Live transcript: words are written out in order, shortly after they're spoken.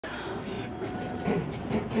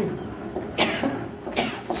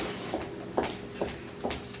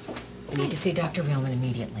I need to see Dr. Reelman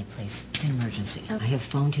immediately, please. It's an emergency. Okay. I have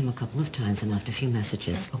phoned him a couple of times and left a few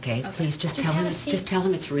messages. Okay? Please just tell him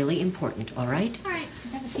it's really important, all right? All right.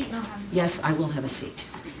 Just have a seat and I'll have him. Yes, I will have a seat.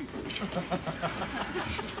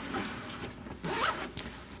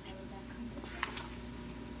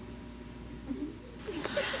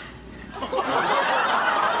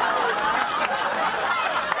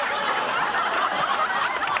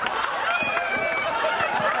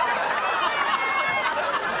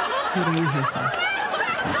 What are you here for?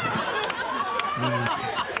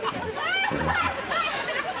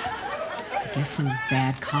 I guess some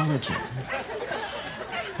bad collagen.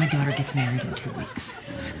 My daughter gets married in 2 weeks.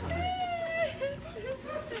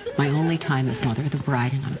 My only time as mother of the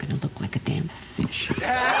bride, and I'm going to look like a damn fish.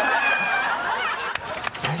 I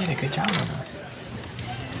did a good job with this.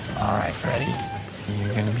 All right, Freddie.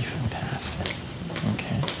 You're going to be fantastic.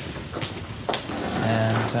 Okay.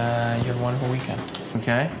 And you have a wonderful weekend.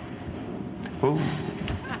 Okay? Ooh.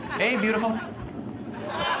 Hey, beautiful.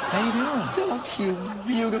 How you doing? Don't you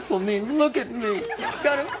beautiful me. Look at me. I've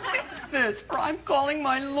got to fix this, or I'm calling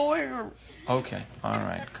my lawyer. Okay, all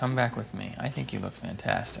right. Come back with me. I think you look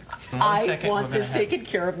fantastic. I want this taken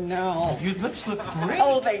care of now. Your lips look great.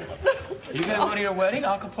 Oh, they... You gonna go to your wedding,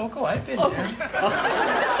 Acapulco? I've been there.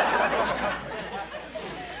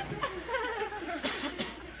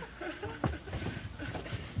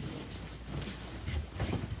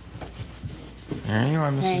 There you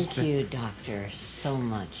are, Mrs. Thank you, doctor, so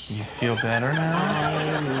much. You feel better now?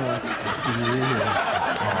 I look beautiful.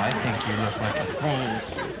 Oh, I think you look like a...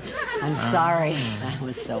 Thank you. I'm sorry I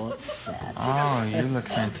was so upset. Oh, you look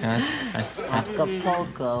fantastic.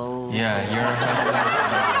 Acapulco. Yeah, your husband.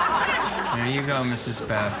 There you go, Mrs.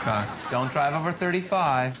 Babcock. Don't drive over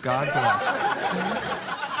 35. God bless.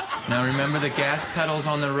 Now remember the gas pedal's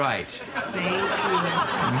on the right. Thank you.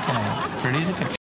 Okay. Pretty's a picture.